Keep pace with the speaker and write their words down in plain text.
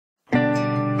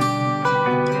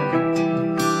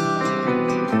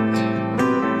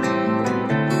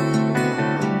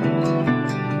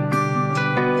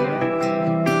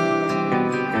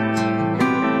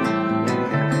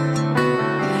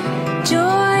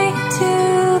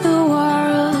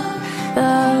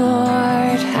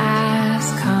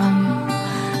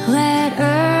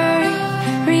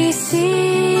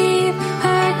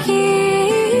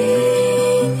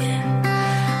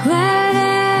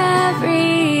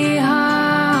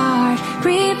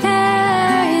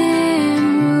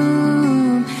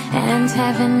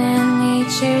heaven and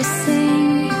nature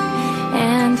sing,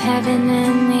 and heaven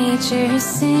and nature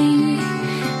sing,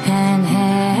 and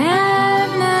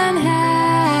heaven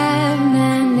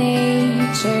and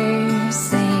nature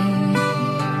sing.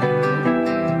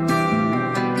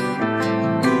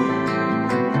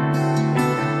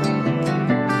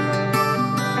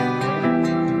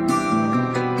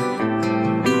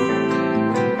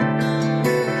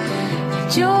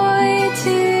 Joy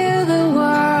to the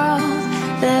world,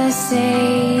 the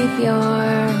Savior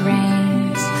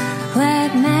reigns.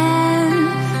 Let men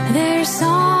their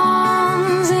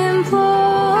songs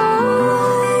employ,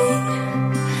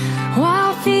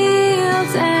 while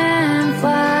fields and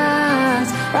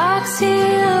floods, rocks,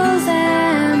 hills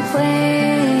and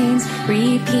plains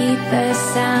repeat the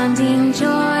sounding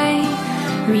joy,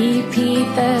 repeat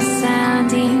the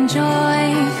sounding joy,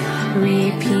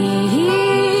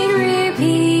 repeat,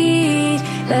 repeat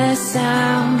the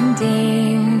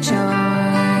sounding joy.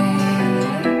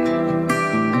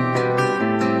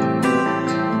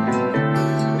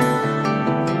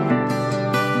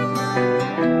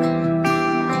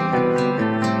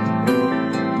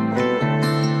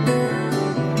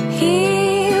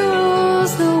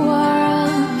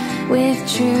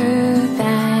 Truth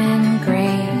and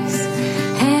grace,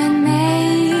 and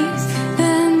makes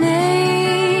the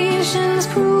nations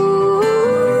prove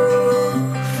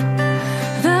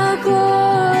the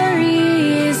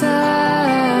glories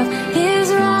of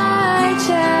His righteousness,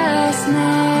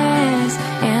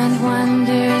 and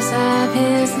wonders of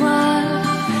His love,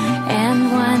 and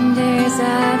wonders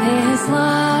of His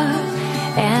love,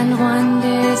 and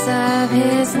wonders of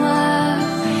His love,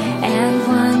 and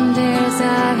wonders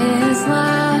of His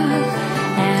love,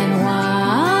 and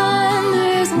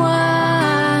wonders,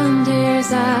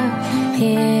 wonders of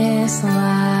His love.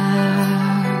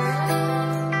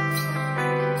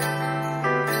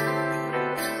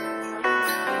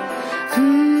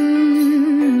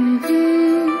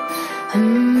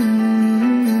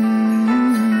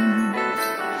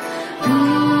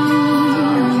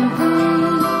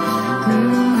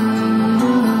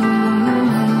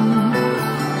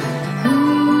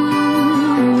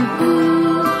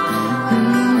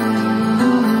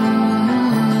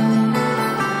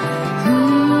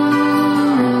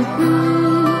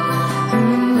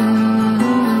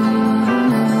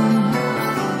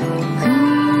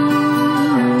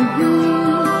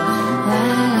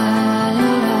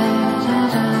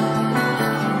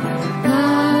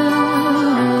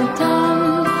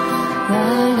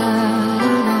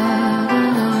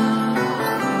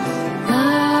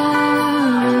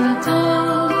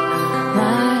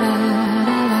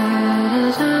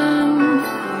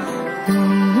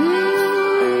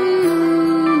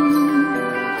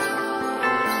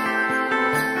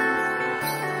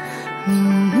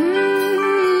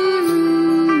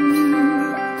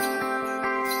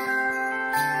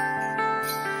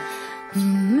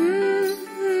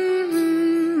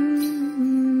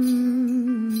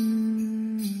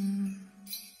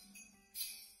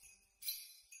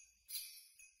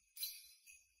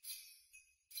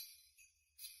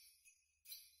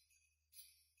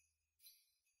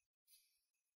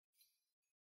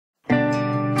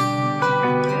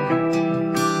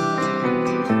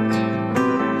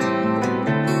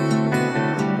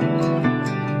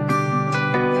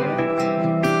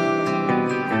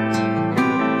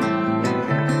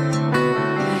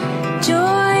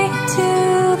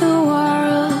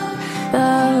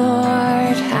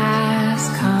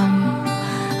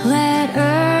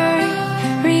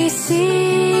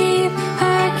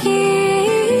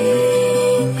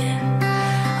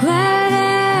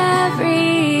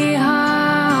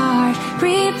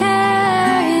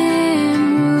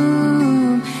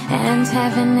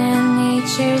 Heaven and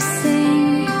nature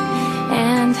sing,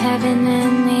 and heaven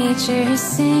and nature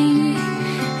sing,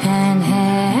 and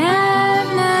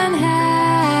heaven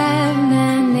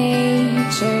and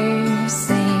nature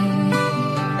sing.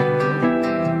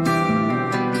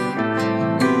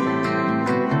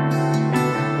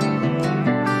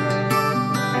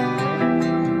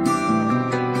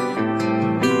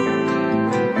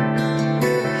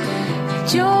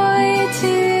 Joy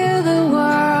to the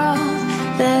world,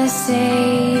 the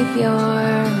Savior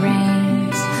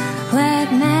reigns. Let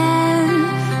men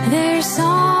their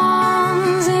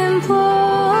songs employ,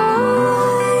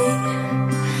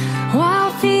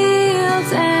 while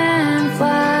fields and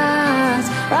floods,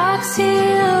 rocks,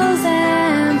 hills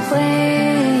and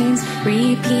plains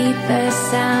repeat the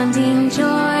sounding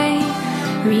joy,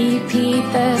 repeat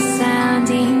the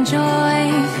sounding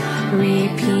joy,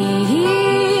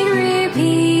 repeat,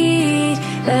 repeat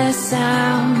the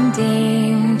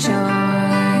sounding joy.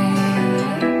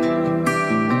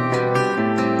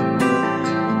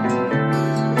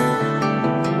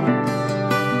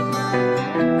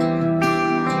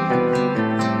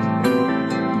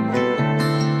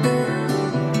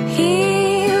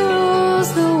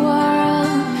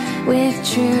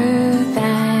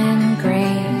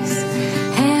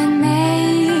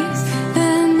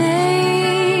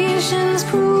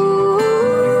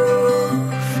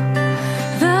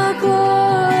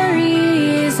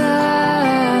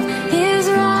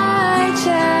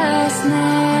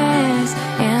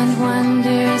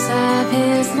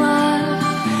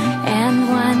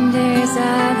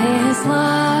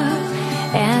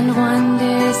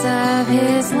 wonders of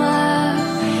His love,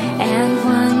 and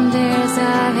wonders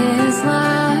of His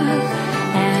love,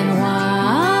 and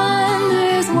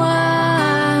wonders,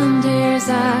 wonders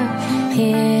of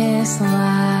His love.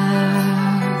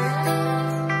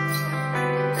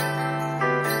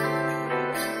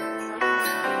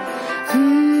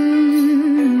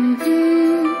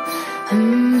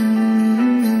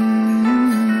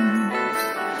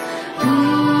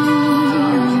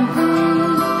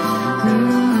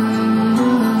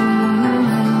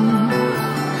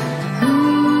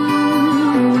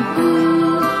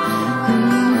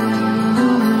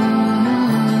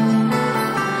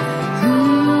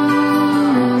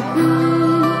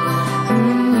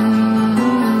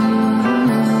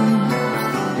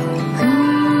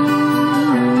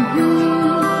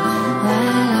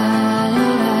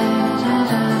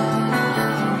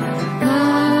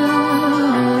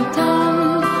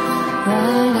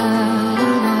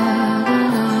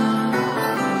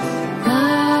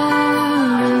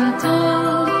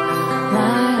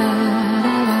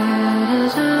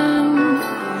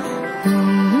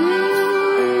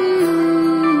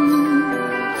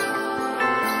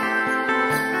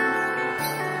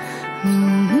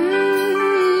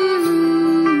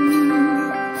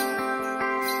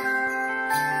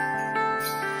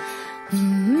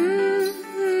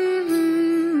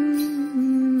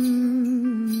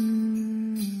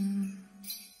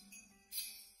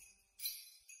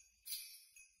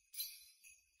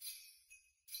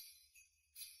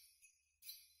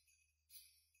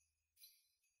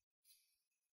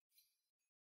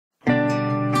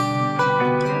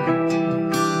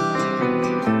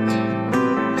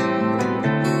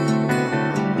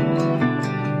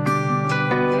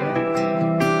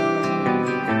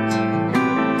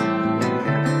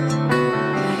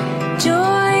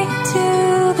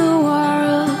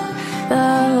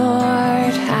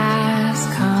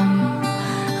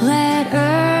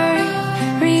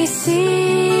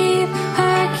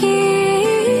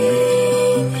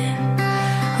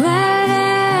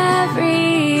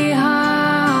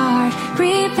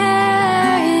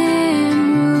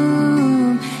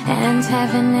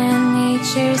 Heaven and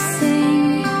nature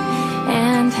sing,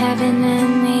 and heaven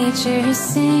and nature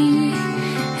sing,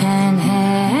 and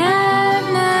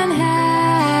heaven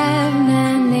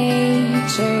and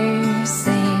nature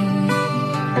sing.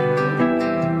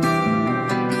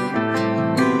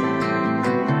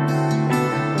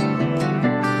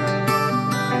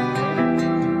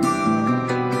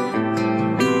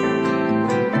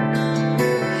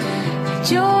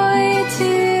 Joy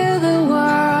to the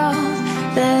world,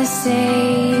 the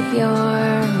Savior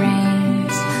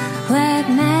reigns. Let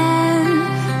men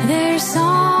their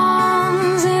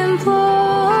songs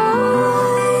employ,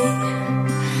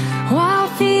 while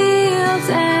fields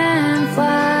and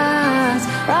floods,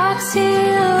 rocks,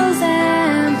 hills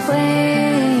and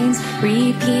plains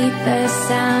repeat the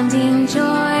sounding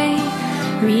joy,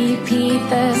 repeat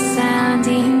the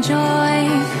sounding joy,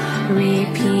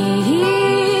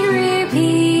 repeat,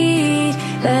 repeat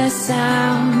the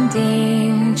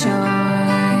sounding joy.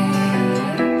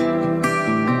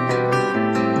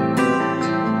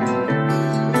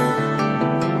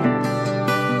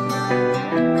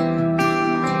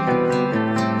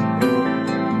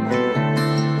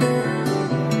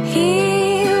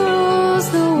 He rules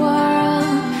the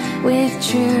world with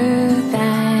truth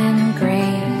and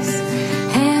grace,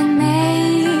 and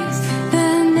makes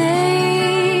the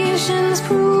nations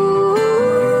prove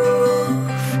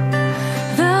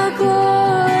the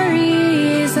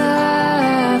glories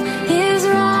of His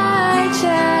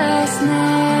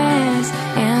righteousness,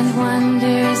 and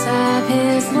wonders of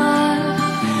His love,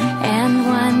 and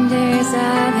wonders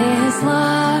of His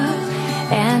love,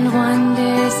 and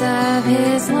wonders of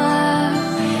His love,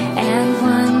 and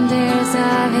wonders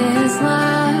of His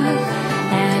love,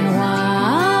 and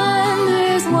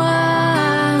wonders,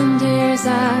 wonders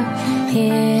of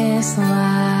His love.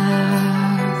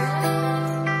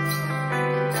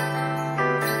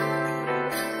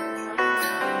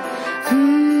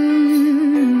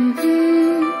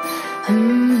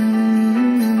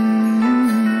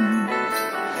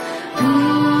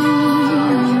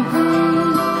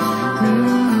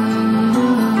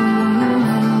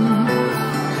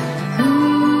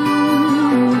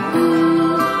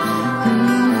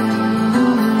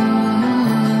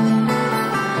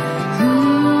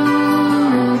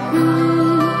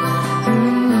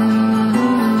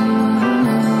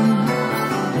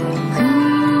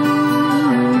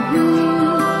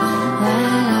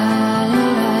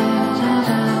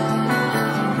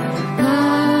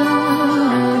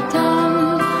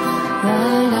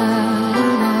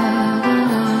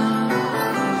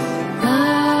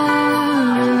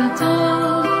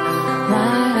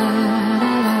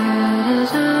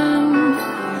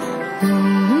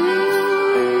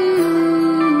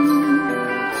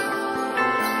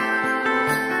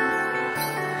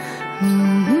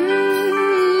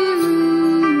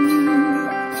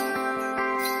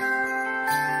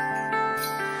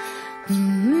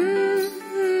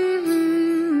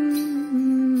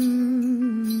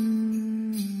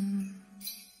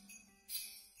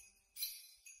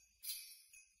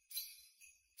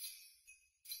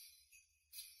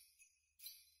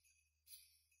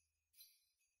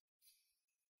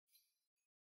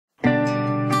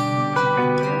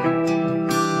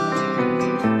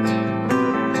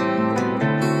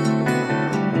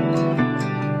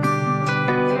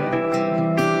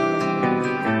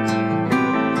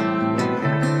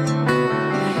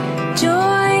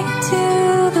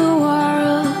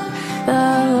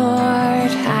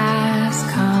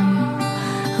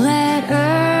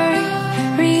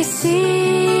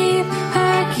 receive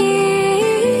her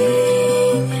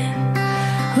King.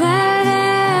 Let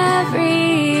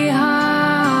every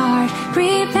heart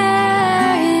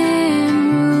prepare him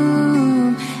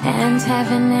room, and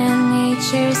heaven and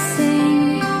nature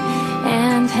sing,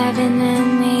 and heaven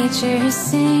and nature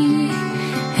sing,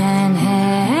 and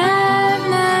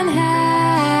heaven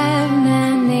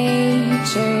and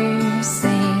nature sing.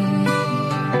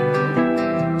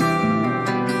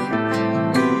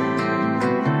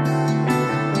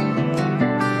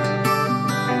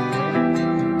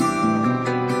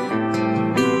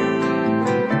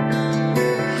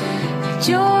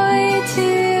 Joy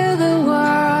to the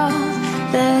world,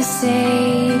 the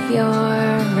Savior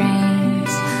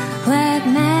reigns. Let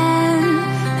men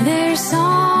their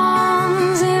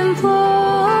songs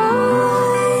employ,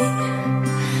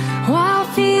 while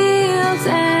fields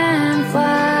and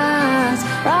floods,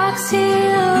 rocks,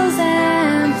 hills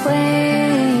and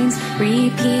plains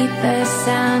repeat the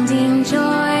sounding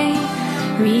joy,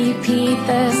 repeat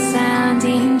the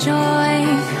sounding joy,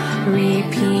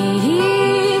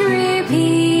 repeat,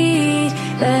 repeat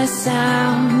the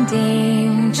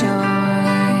sounding joy.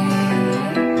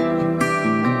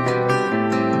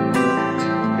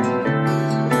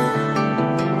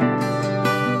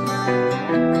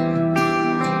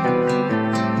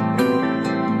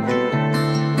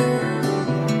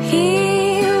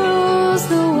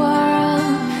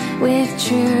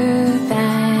 Truth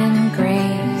and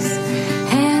grace,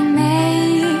 and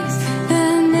makes the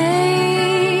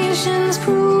nations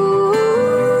prove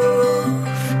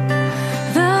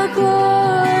the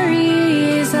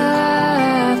glories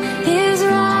of his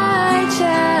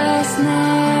righteousness,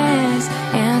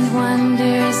 and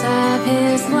wonders of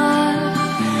his love,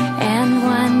 and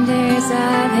wonders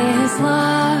of his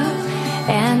love,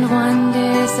 and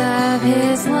wonders of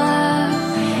his love,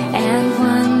 and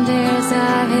wonders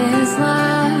of his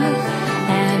love,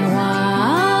 and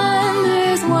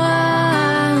wonders,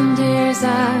 wonders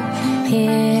of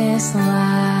his love.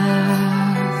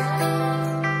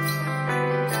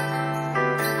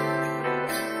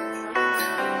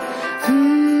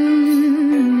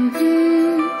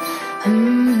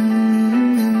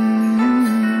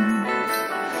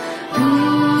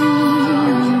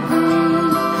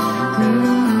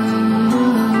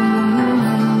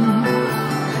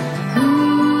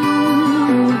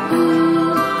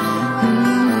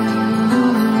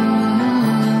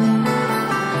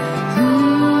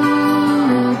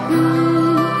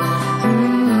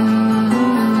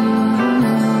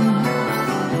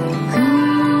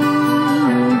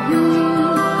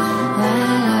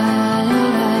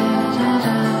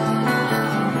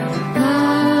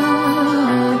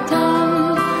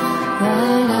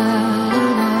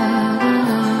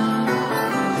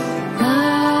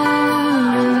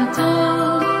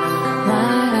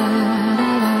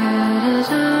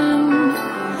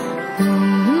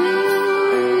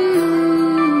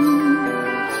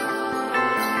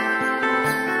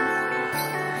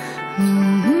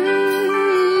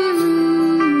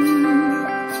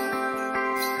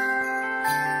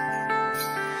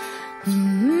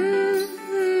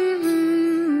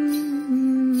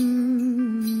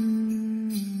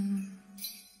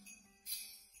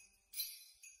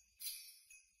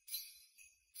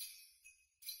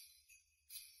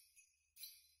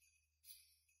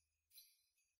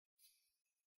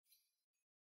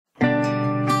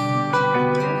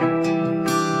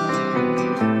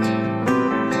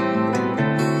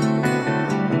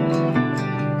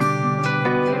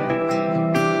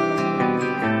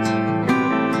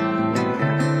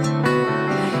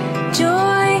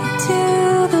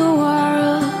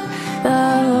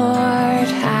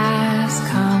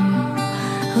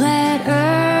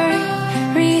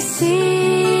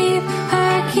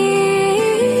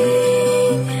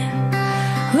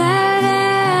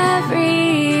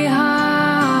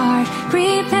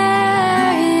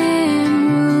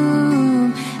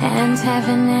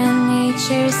 heaven and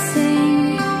nature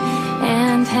sing,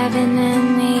 and heaven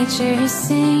and nature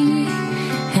sing,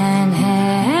 and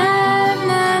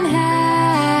heaven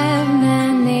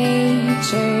and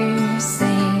nature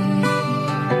sing.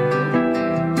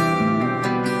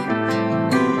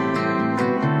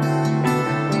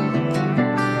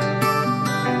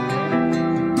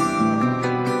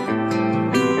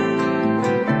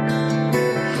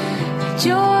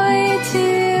 Joy to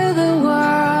the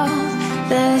world,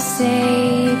 the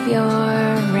Savior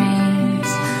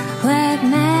reigns. Let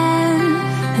men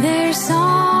their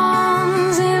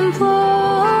songs employ,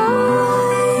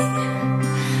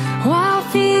 while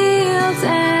fields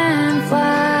and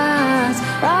floods,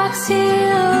 rocks,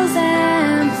 hills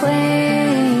and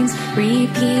plains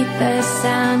repeat the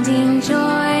sounding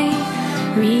joy,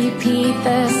 repeat repeat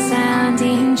the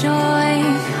sounding joy.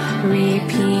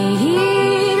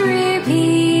 Repeat,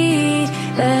 repeat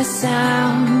the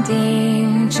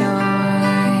sounding joy.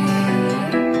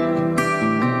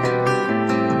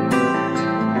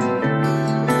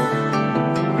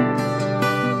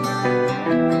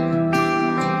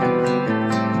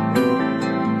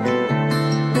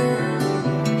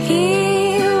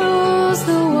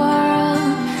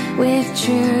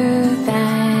 Truth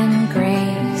and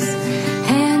grace,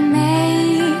 and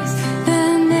makes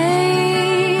the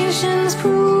nations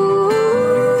prove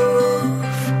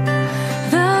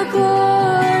the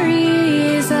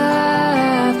glories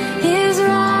of His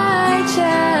righteousness,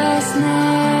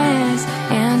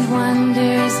 and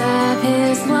wonders of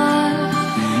His love,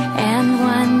 and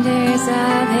wonders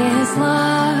of His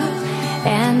love,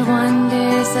 and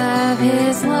wonders of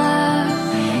His love,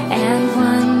 and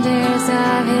wonders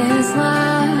of His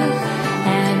love,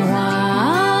 and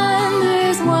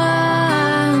wonders,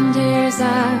 wonders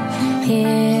of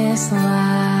His love.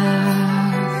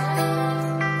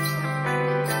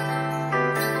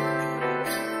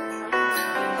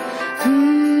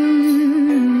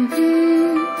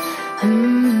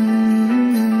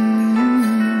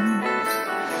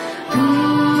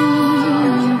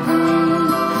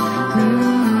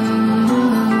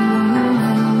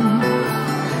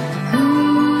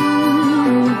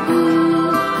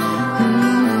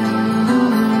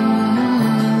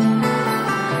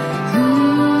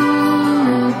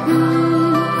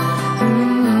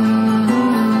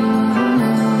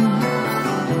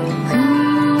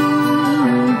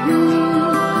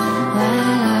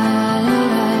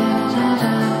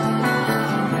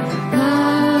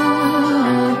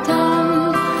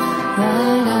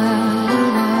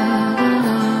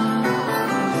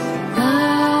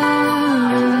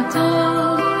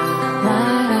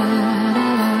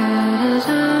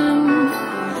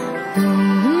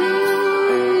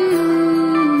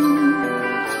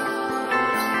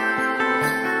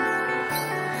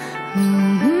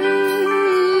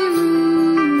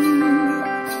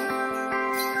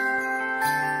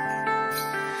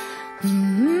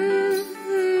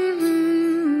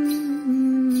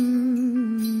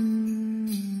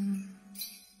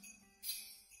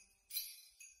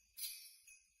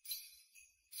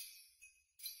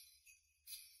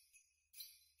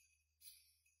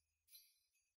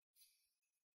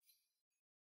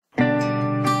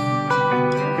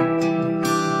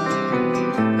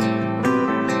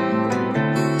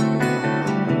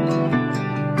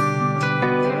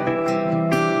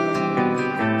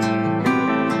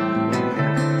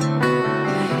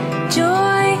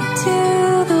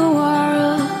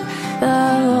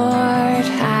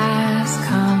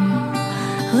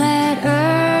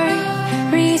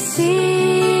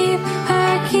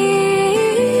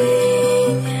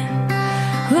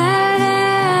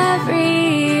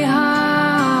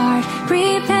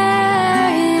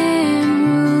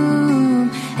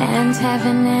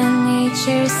 Heaven and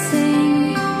nature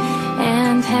sing,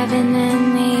 and heaven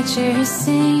and nature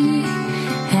sing,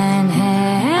 and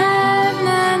heaven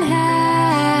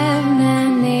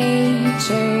and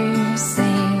nature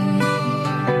sing.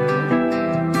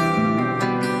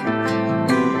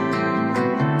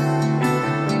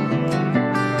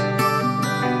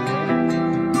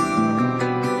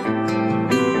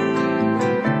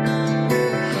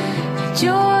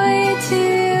 Joy to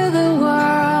the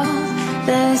world,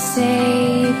 the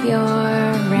Savior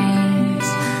reigns.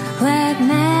 Let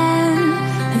men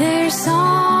their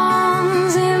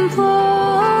songs employ,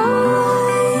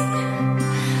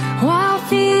 while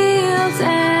fields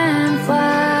and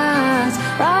floods,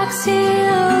 rocks,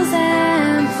 hills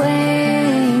and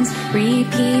plains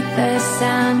repeat the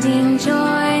sounding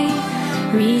joy.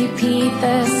 Repeat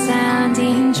the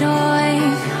sounding joy.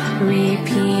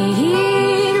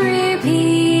 Repeat,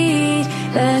 repeat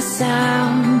the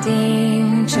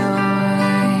sounding joy.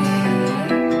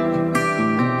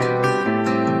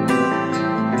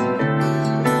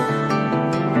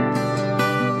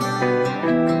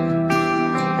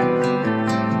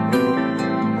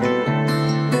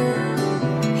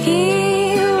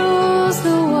 He rules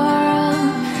the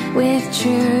world with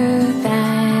truth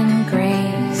and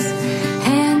grace,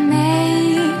 and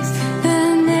makes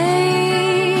the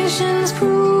nations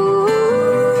prove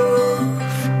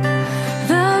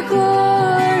the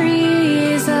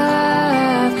glories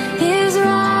of His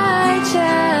righteousness,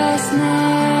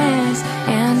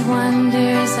 and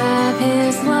wonders of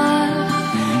His love,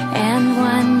 and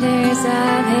wonders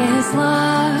of His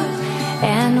love,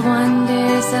 and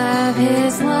wonders of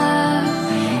His love,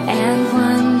 and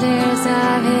wonders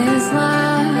of His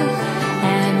love,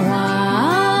 and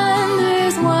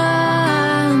wonders,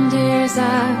 wonders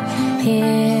of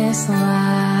His his love.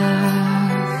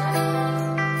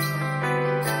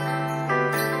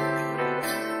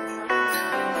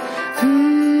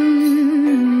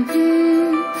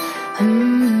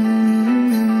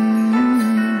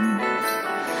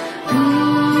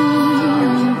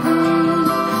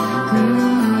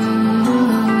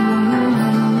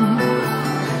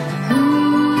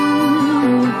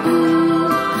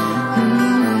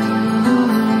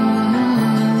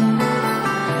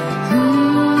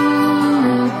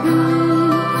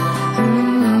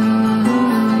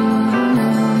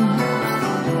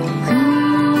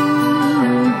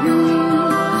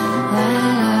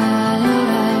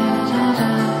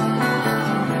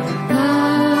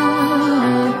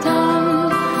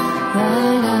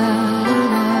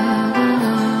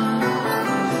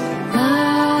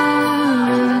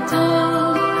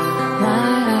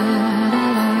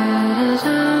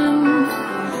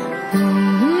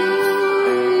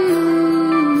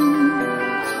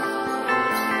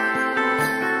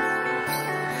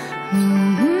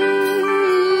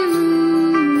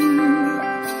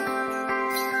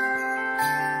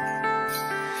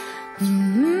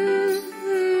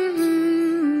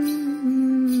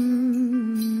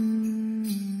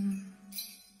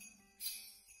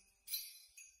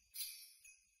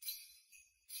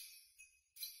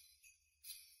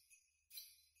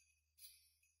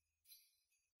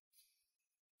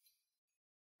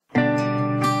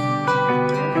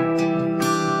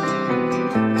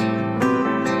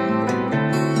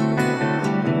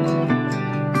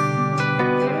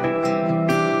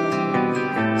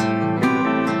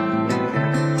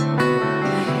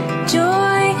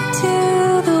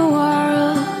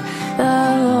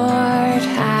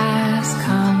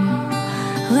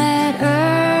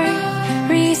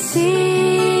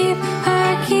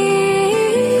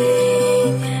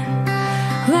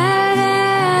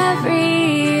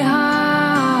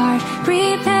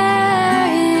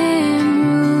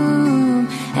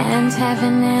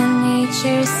 Heaven and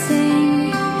nature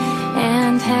sing,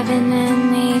 and heaven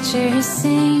and nature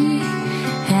sing,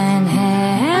 and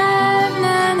heaven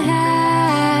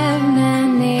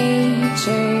and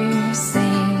nature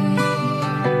sing.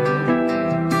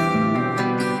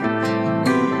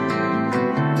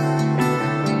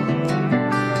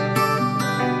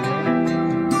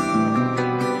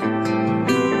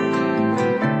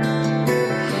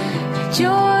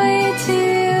 Joy to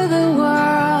the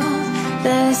world,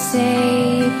 the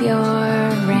Savior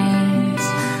reigns.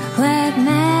 Let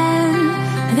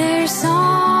men their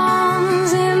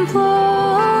songs employ,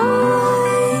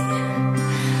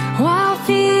 while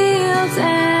fields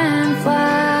and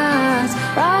floods,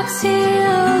 rocks,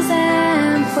 hills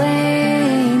and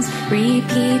plains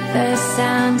repeat the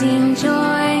sounding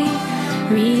joy,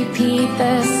 repeat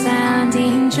the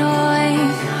sounding joy,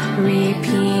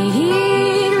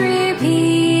 repeat,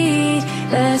 repeat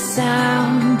the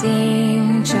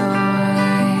sounding joy.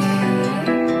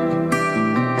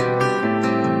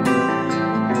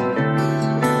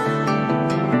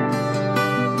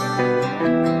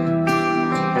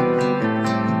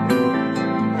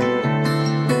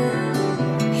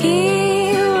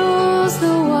 He rules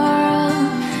the world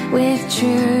with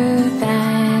truth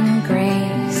and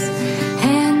grace,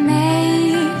 and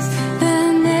makes the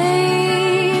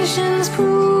nations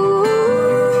prove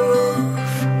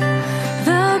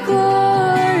the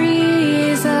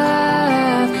glories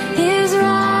of his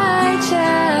righteousness,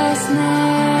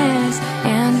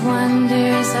 and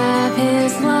wonders of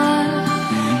his love,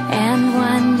 and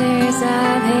wonders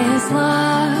of his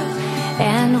love,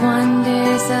 and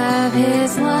wonders of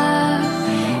his love,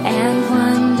 and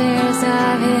wonders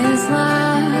of his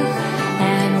love.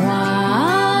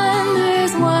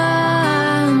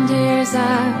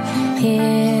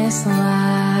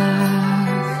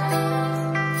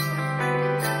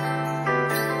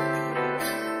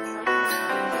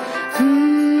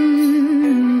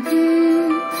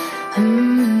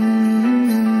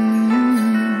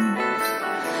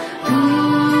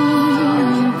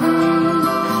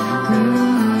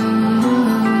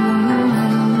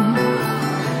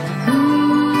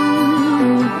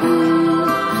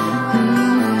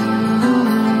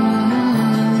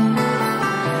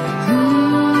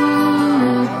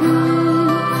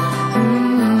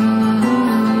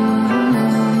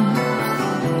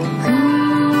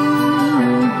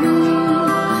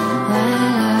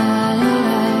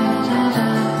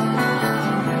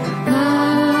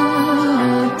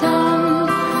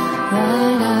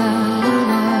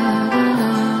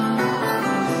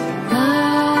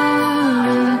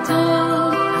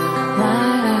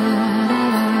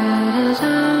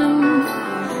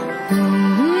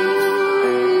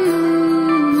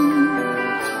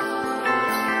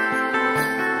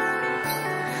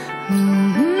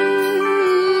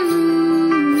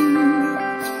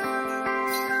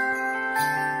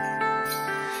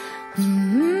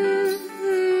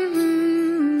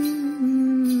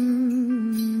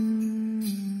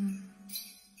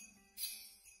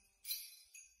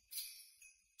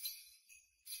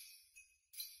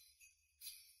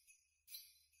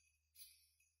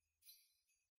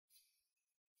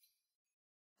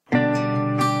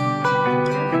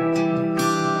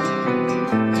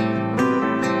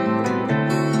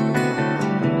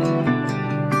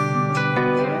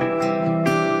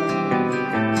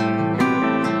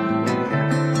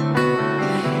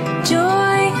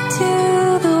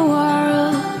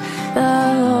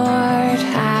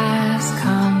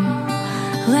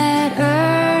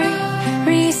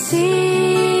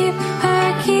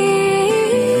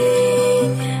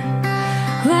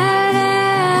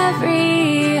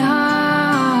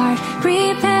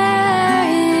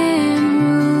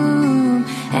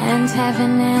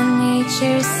 heaven and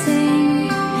nature sing,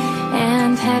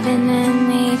 and heaven and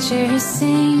nature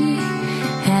sing,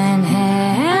 and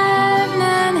heaven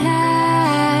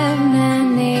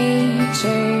and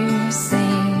nature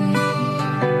sing.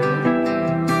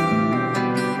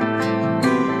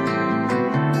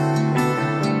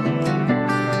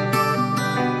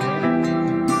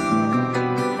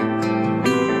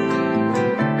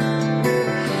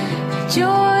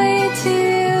 Joy to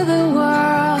the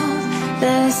world,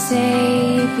 the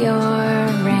Savior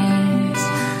reigns.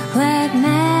 Let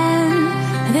men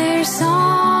their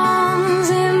songs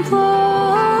employ,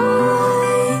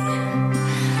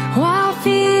 while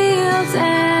fields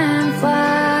and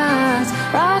floods,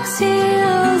 rocks,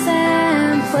 hills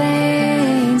and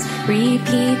plains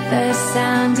repeat the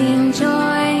sounding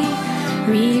joy,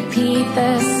 repeat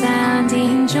the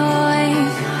sounding joy,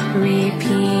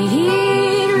 repeat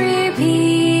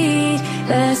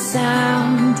the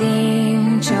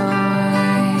sounding joy.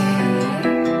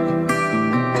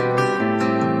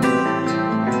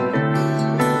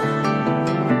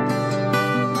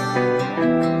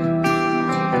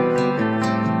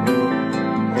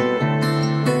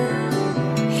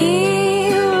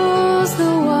 He rules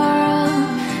the world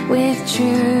with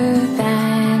truth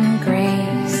and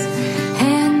grace,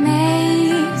 and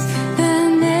makes the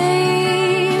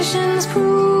nations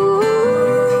prove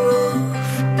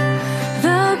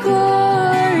the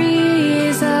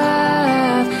glories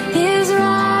of His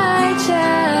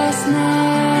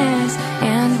righteousness,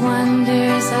 and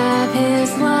wonders of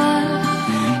His love,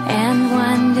 and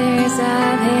wonders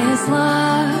of His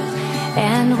love,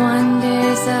 and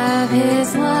wonders of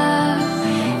His love,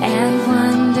 and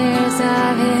wonders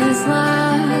of His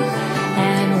love,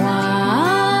 and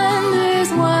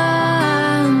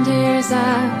wonders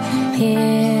of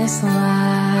His love.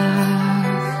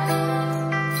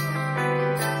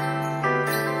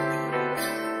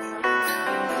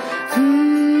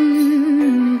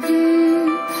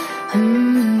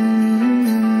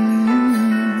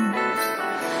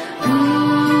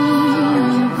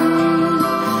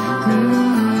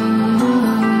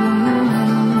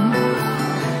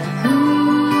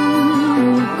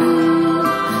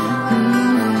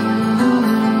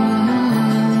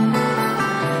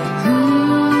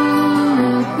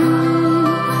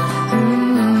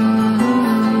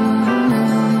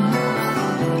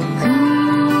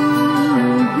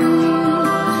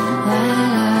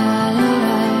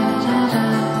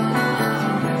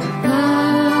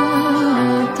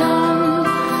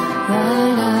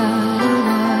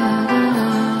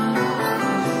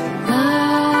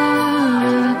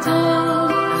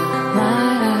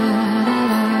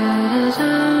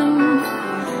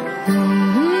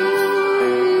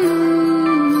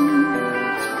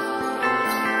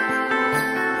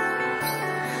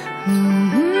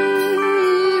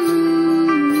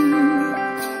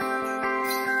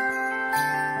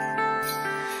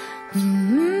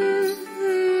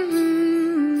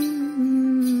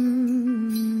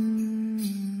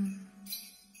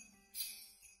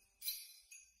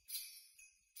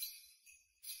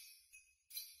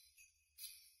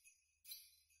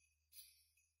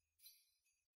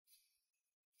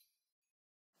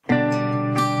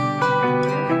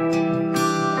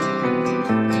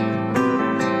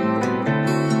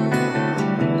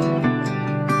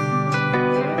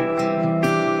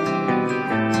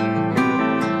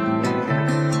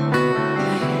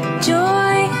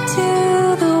 Joy to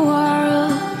the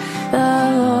world, the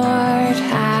Lord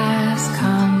has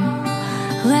come.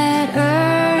 Let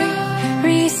earth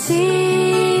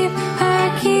receive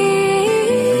her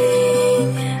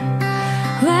King.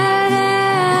 Let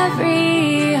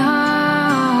every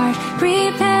heart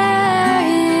prepare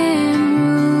Him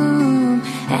room,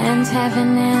 and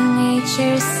heaven and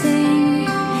nature sing,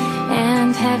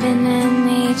 heaven and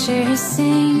nature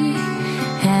sing,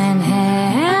 and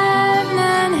heaven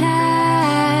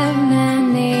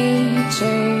and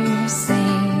nature sing.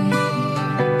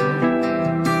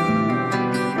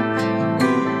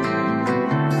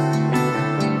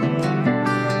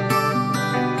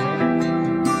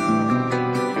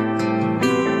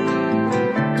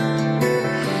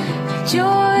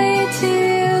 Joy to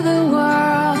the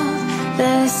world,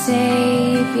 the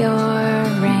Savior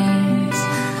reigns.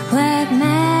 Let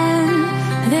men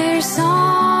their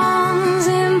songs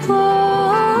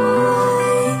employ,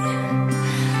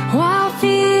 while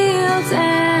fields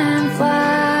and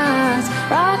floods,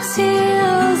 rocks,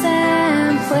 hills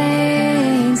and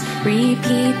plains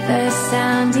repeat the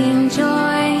sounding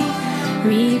joy,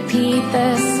 repeat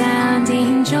the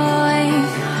sounding joy,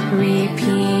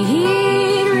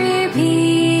 repeat,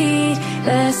 repeat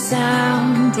the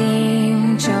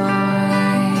sounding joy.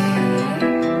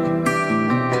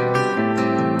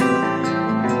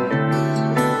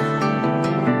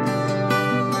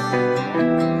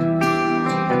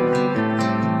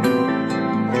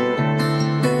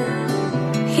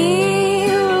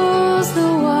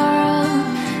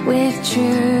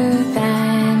 Truth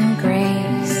and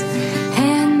grace,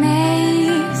 and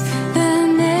makes the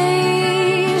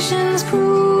nations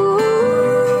prove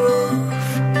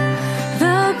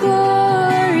the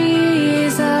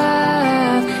glories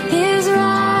of His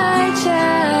righteousness,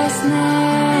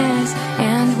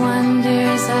 and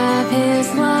wonders of His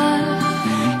love,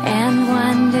 and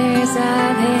wonders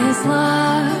of His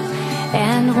love,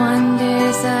 and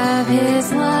wonders of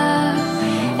His love,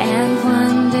 and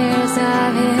wonders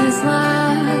of His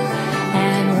love,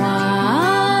 and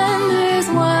wonders,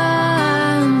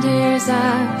 wonders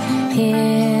of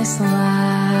His love.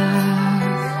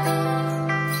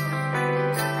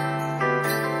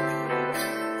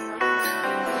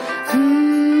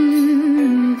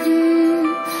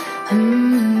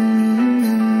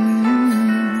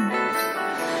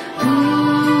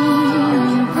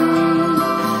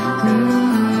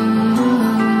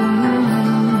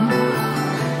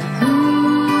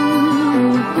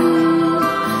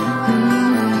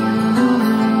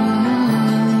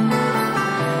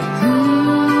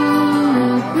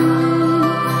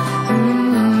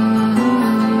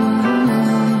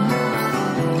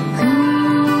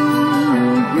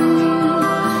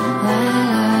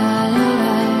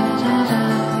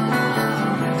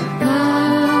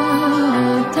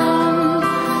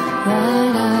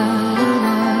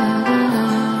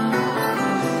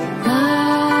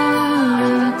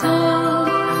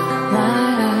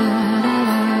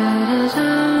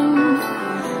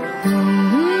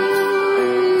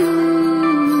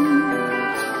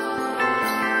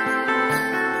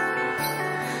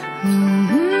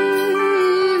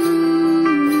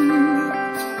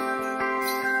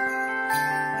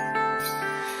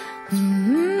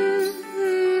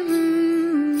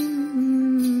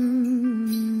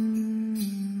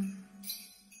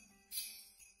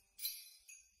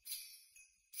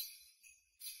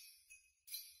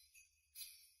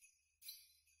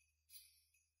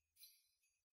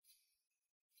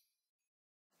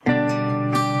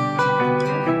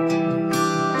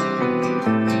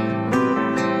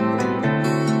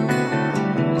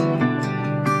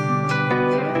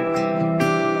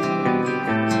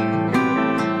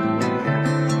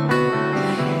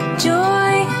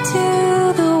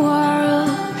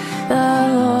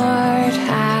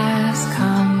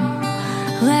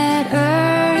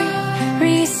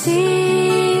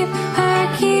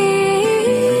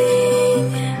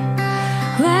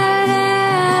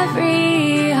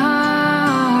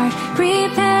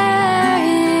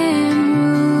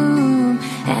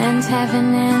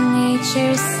 Heaven and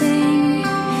nature sing,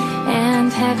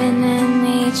 and heaven and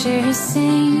nature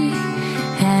sing,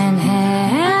 and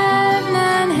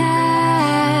heaven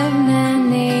and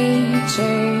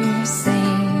nature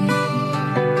sing.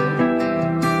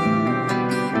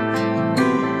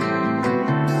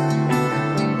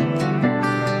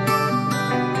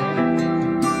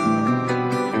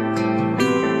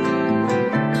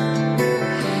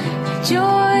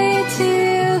 Joy to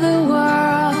the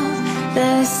world,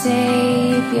 the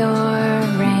Savior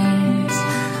reigns.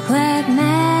 Let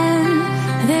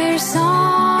men their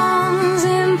songs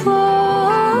employ,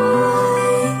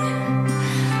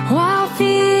 while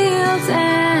fields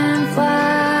and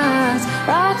floods,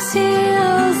 rocks,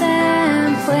 hills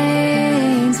and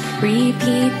plains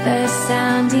repeat the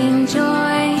sounding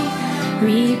joy,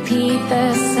 repeat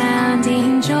the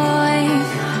sounding joy,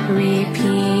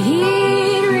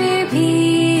 repeat,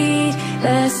 repeat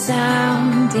the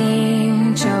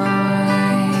sounding joy.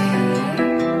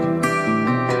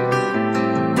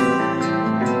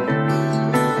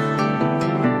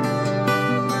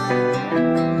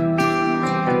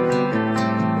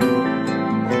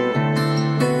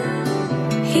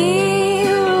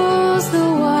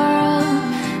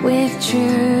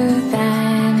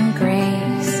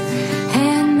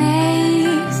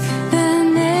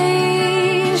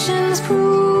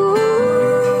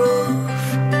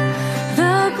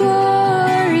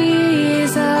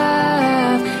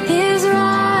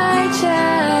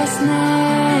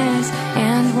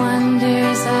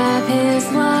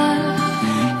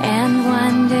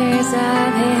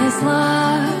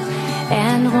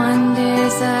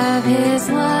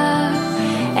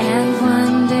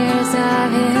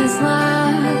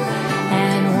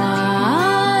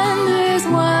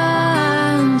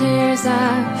 wonders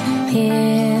of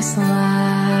His love.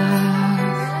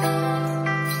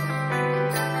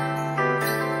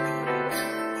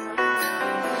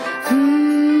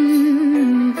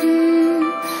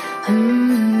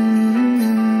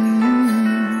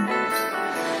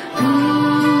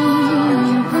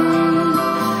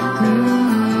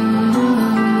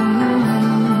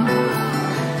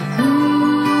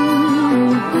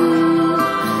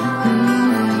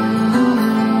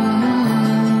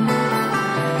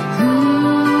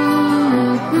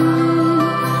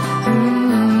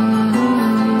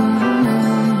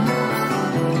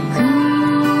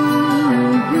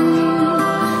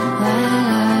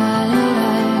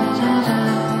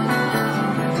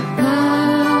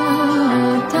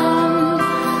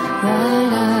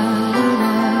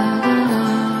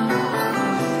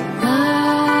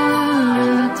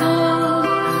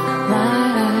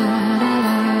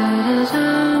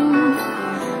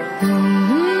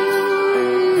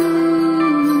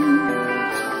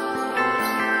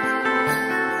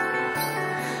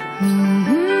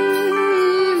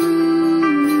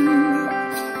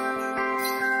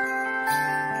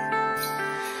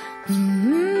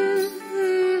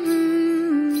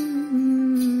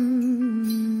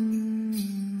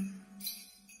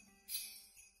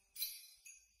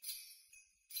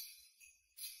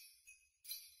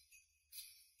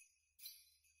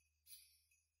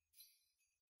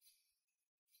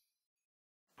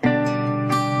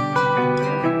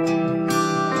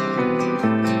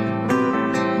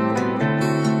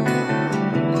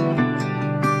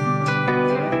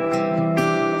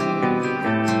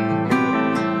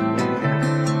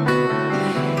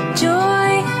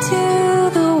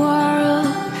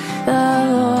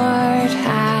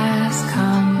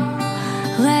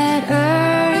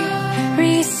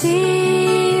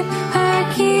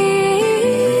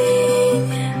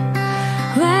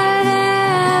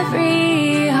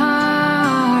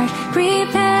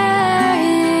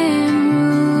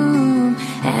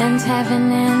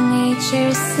 Heaven and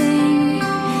nature sing,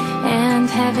 and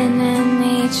heaven and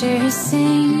nature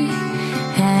sing,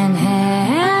 and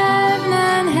heaven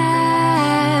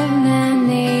and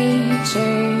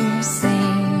nature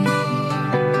sing.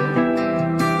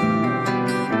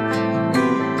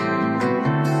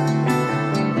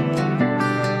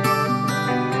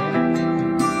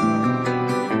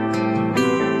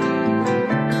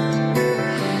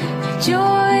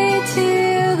 Joy to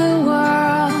the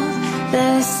world,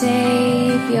 the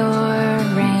Savior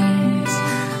reigns.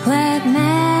 Let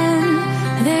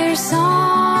men their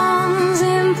songs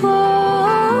employ,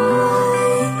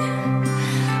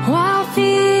 while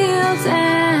fields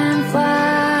and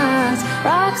floods,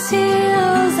 rocks,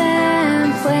 hills,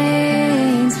 and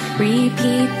plains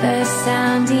repeat the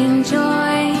sounding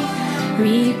joy,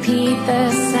 repeat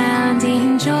the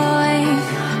sounding joy,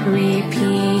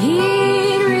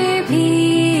 repeat,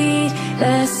 repeat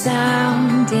the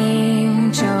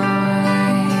sounding joy.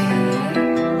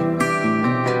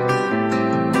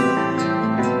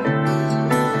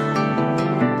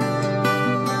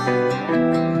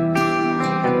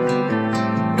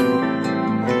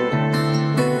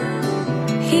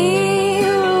 He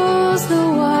rules the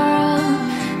world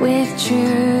with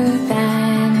truth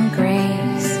and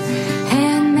grace,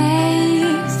 and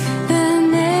makes the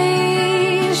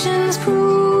nations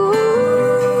prove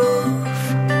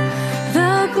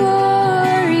the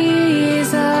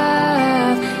glories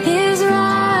of His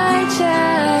righteousness,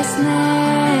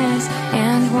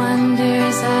 and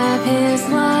wonders of His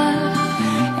love,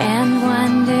 and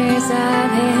wonders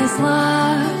of His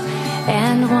love,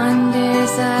 and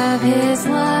wonders of His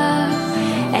love,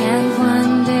 and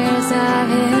wonders of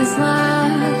His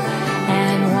love,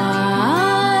 and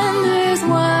wonders,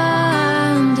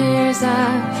 wonders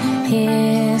of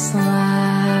His love.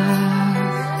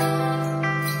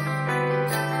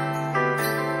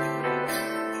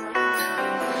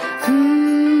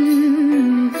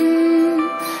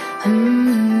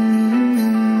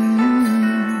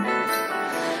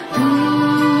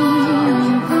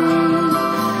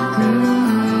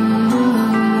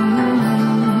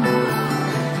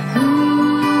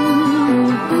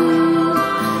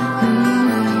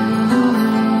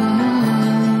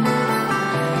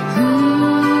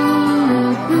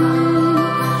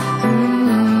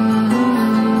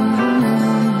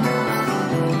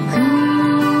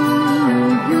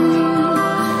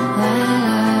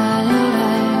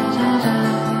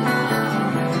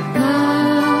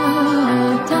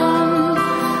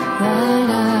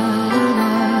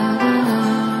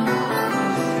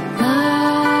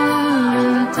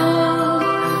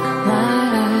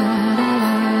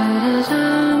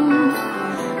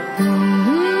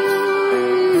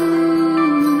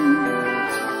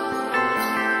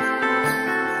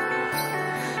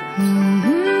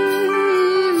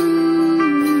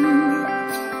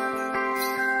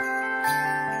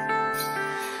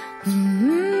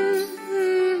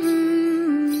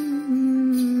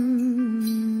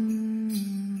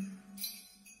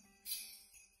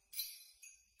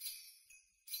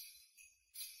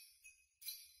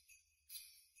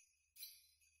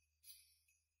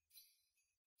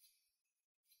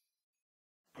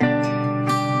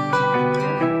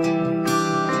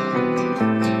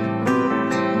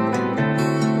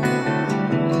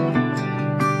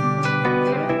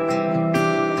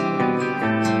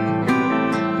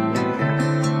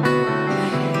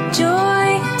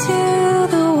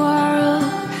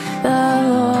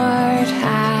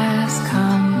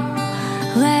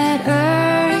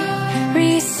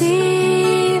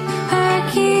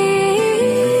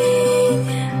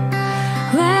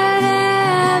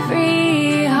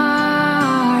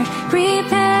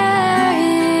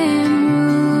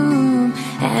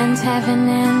 heaven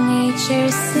and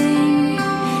nature sing,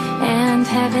 and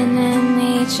heaven and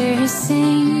nature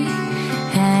sing,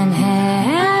 and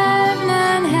heaven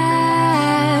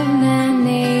and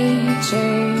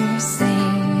nature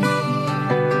sing.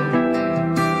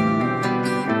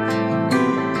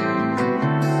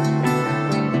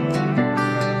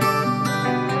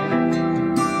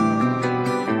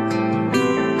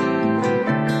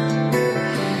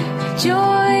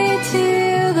 Joy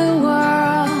to the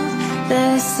world,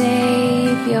 the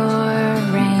Savior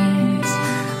reigns.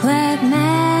 Let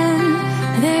men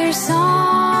their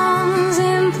songs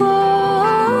employ,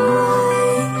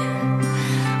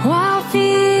 while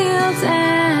fields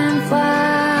and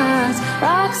floods,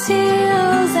 rocks,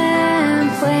 hills and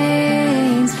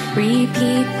plains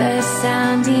repeat the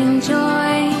sounding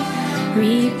joy,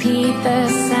 repeat the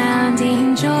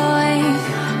sounding joy,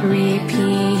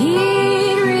 repeat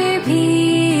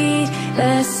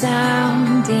the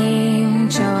sounding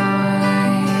joy.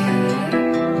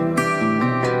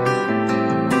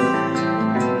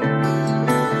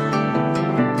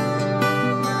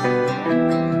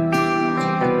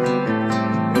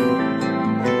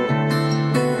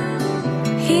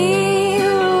 He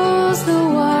rules the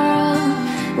world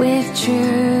with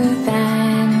truth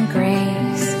and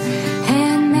grace,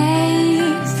 and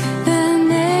makes the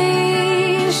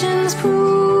nations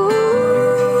prove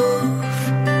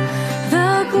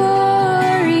the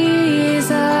glories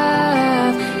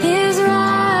of His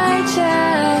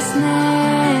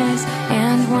righteousness,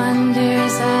 and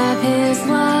wonders of His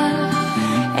love,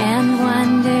 and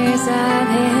wonders of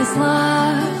His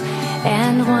love,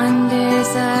 and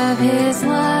wonders of His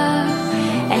love,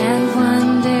 and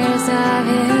wonders of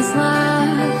His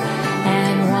love,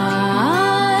 and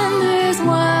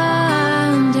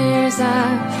wonders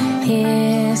of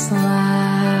His love.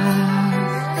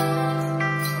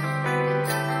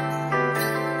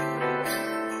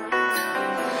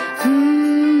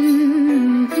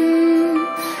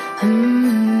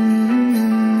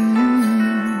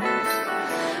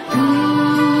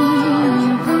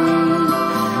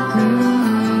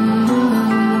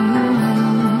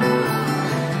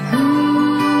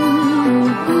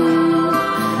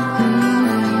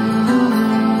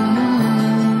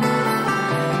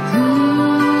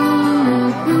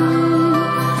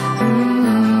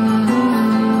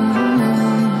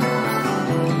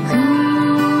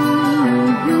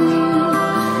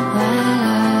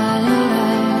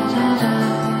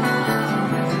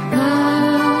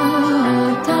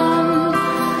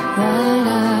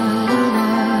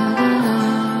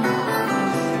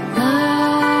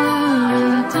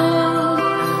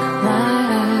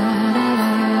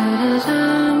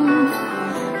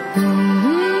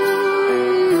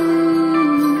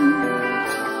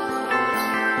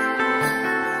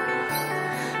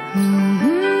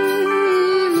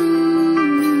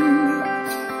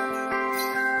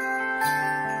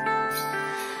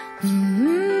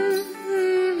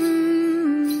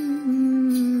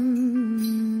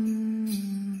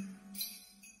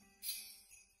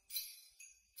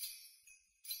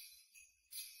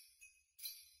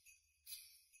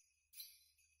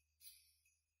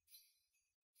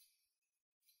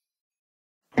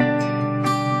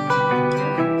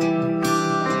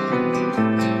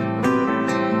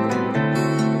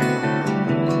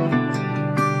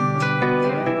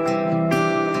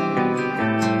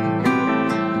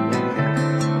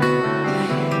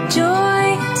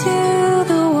 Joy to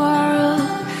the world,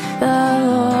 the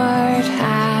Lord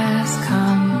has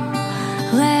come.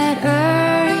 Let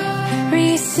earth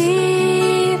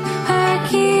receive her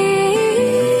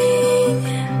King.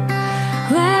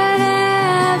 Let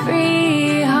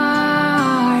every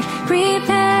heart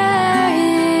prepare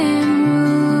Him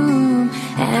room,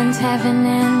 and heaven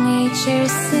and nature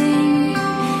sing,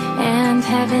 and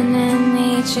heaven and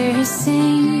nature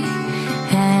sing,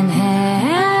 and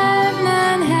heaven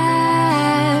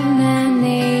and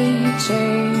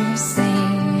nature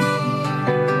sing.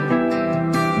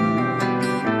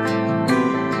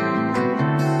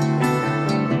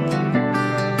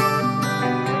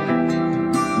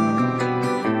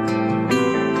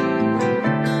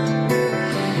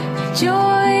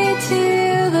 Joy to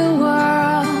the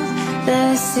world,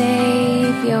 the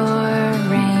Savior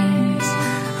reigns.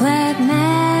 Let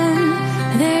men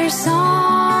their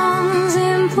songs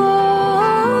employ,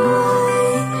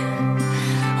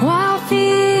 while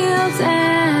fields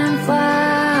and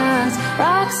floods,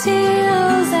 rocks,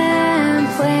 hills and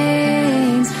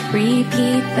plains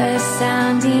repeat the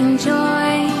sounding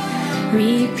joy,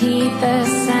 repeat the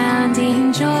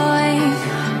sounding joy,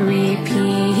 repeat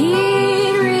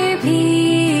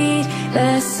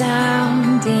the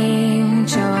sounding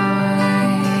joy.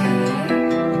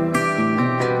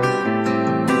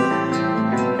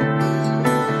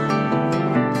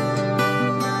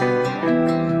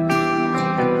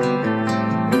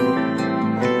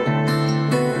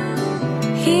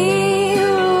 He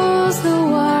rules the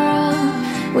world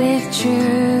with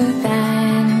truth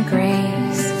and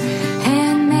grace,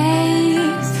 and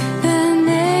makes the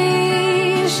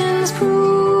nations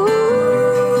prove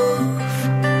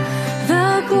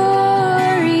the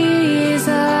glories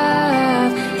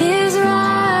of His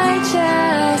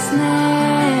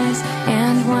righteousness,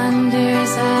 and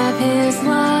wonders of His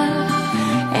love,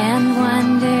 and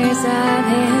wonders of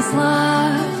His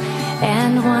love,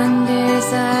 and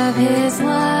wonders of His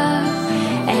love,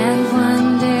 and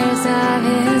wonders of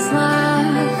His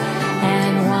love,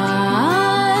 and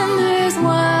wonders,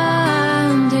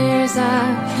 wonders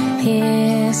of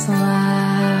His love.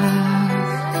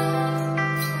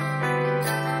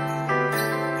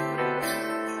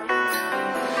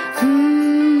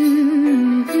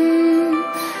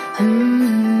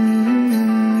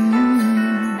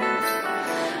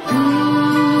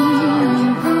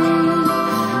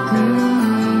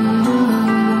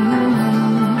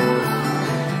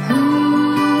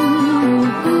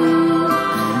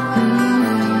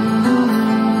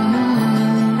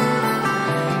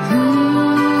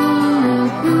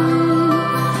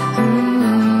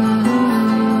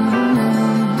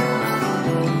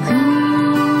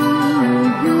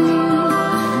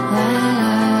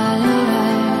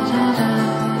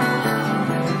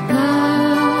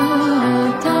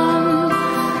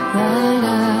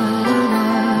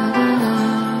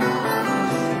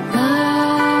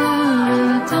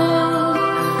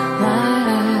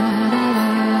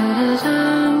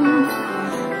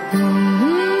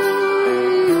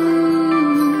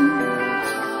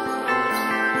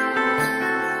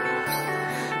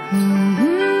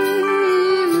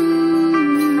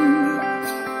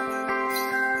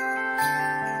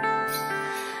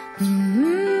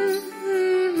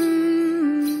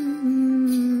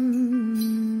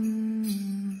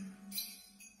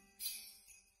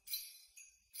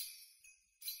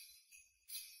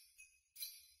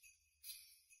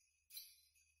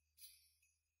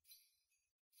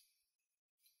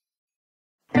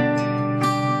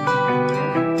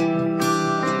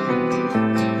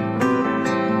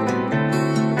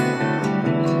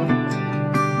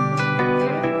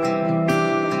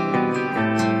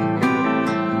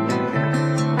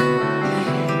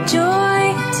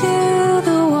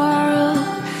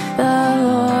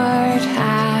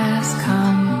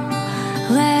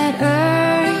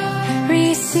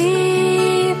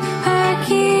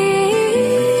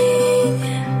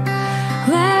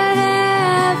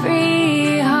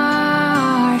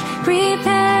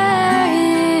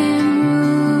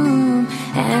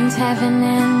 Heaven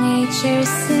and nature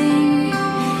sing,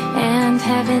 and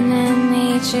heaven and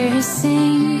nature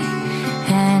sing,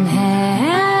 and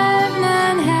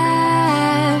heaven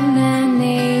and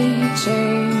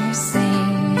nature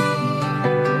sing.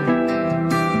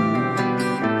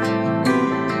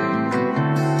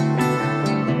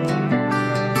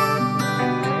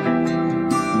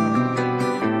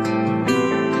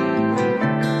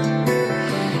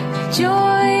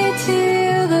 Joy to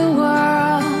the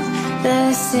world,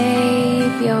 the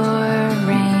Savior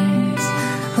reigns.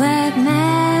 Let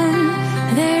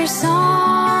men their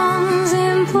songs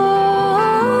employ,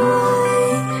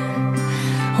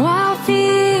 while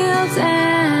fields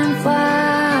and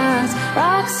floods,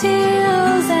 rocks,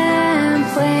 hills and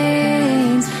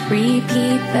plains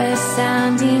repeat the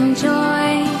sounding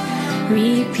joy,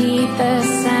 repeat the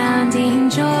sounding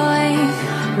joy,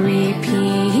 repeat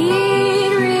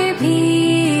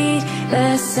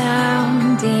the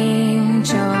sounding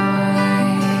joy.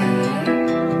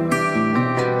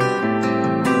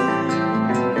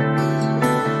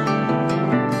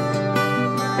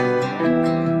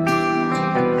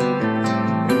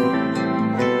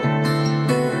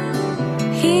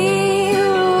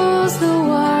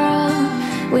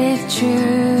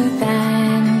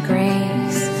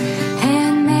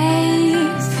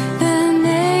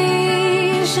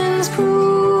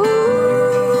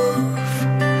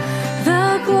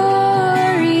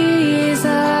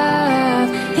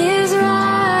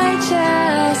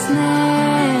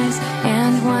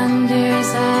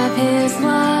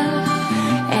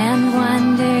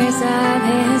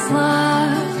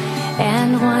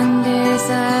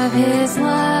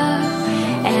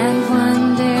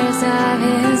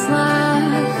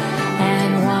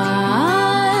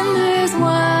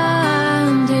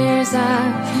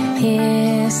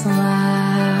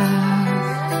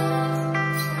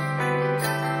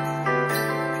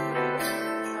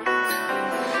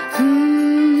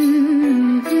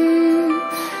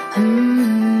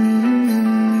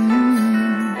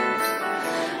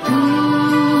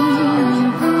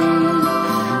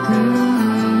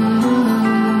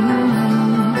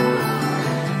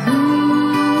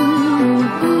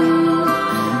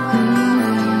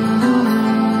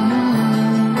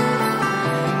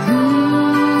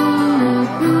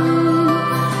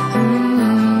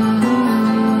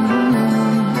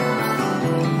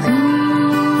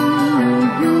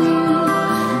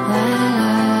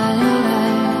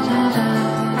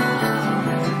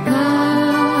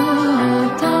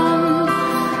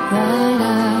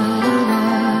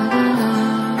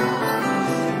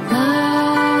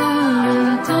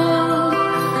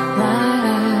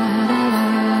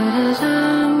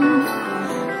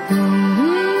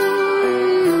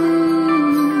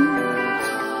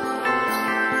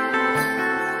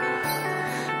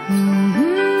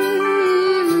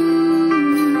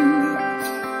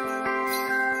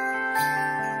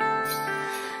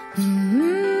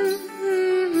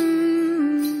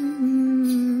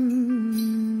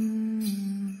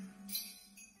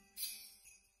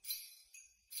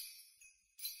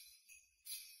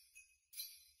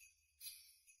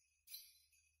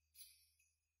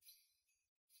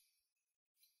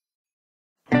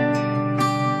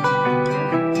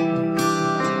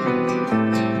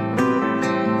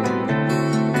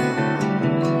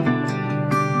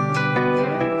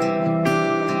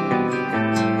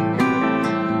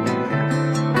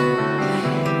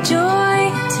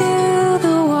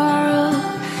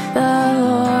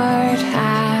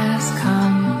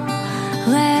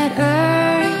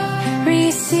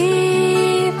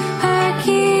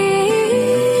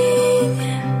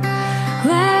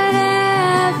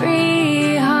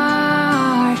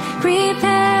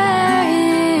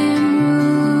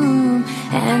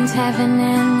 heaven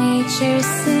and nature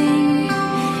sing,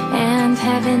 and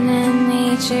heaven and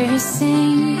nature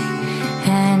sing,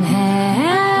 and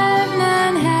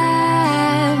heaven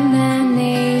and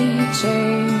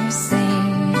nature sing.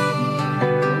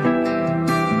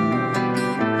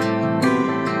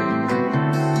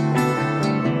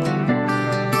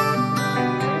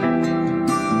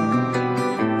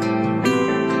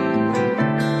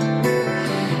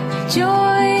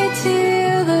 Joy to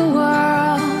the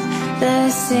world, the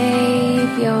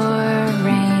Savior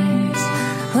reigns.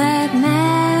 Let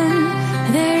men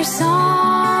their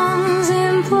songs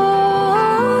employ,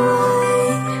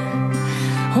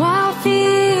 while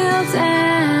fields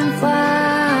and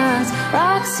floods,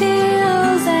 rocks,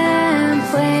 hills and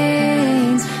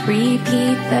plains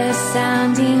repeat the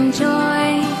sounding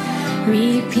joy,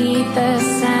 repeat the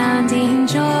sounding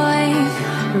joy,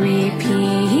 repeat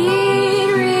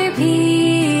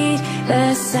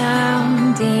the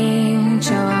sounding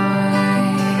joy.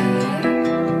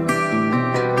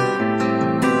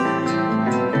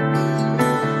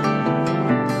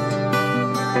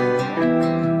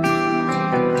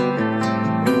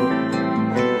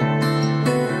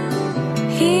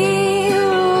 He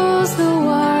rules the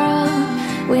world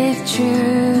with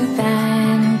truth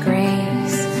and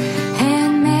grace,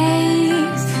 and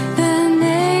makes the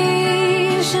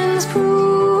nations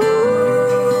prove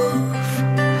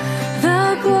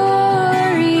the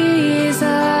glories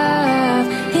of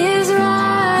his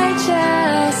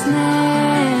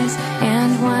righteousness,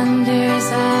 and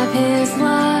wonders of his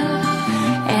love,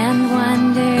 and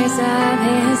wonders of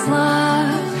his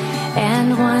love,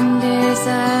 and wonders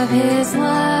of his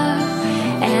love,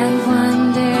 and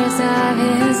wonders of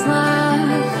his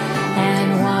love,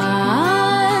 and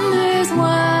wonders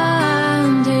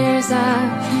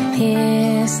of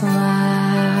his love.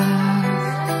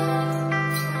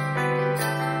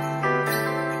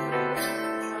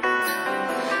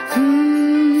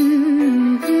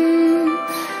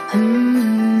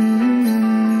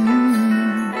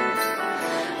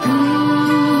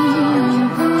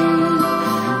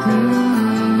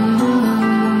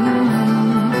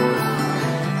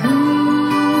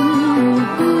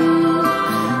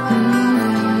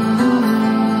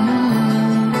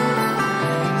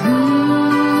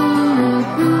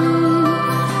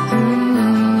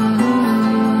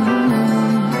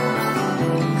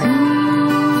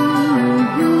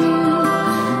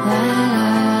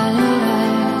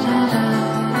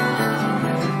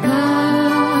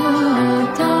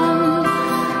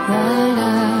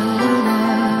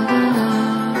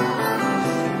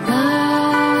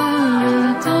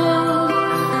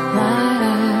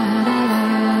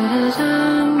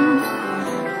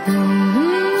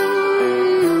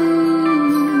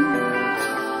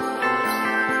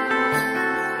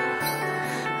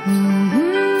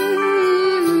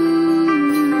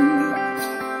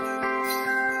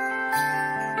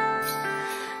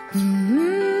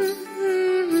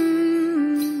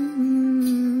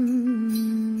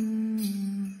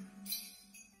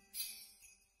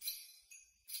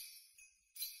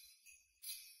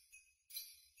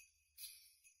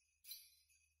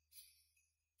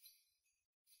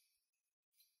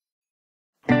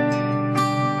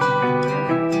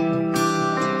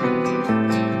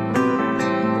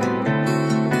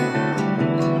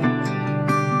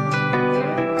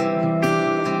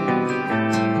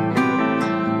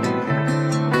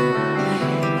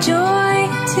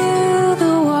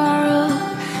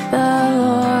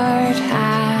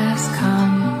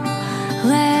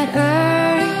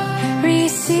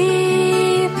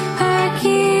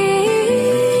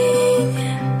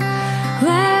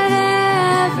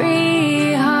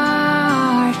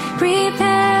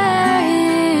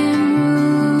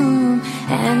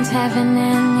 heaven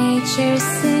and nature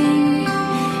sing,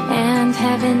 and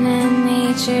heaven and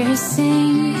nature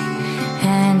sing,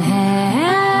 and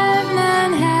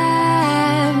heaven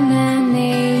and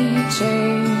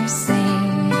nature sing.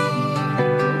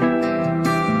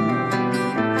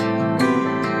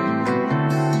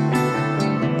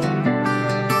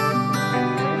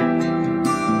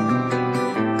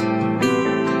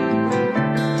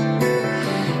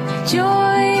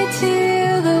 Joy to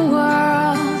the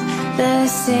world, the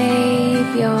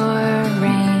Savior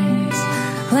reigns.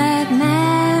 Let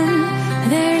men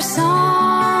their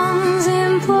songs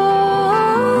employ,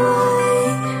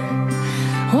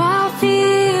 while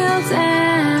fields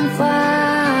and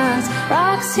floods,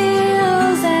 rocks,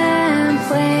 hills, and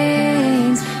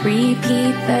plains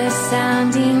repeat the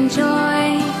sounding joy,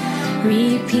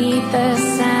 repeat the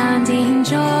sounding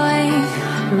joy,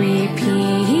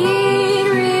 repeat,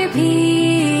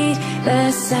 repeat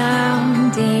the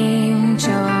sounding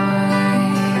joy.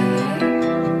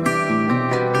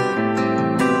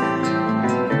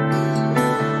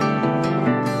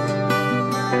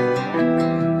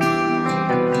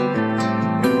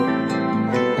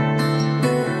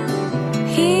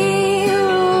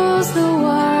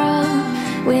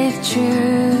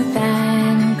 Truth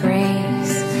and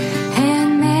grace, and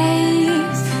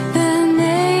makes the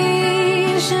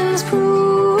nations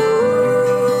prove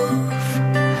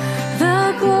the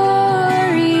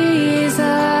glories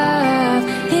of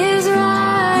His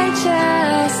righteousness,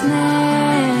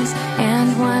 and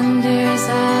wonders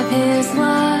of His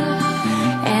love,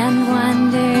 and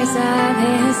wonders of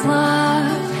His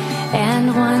love, and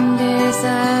wonders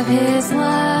of His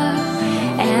love.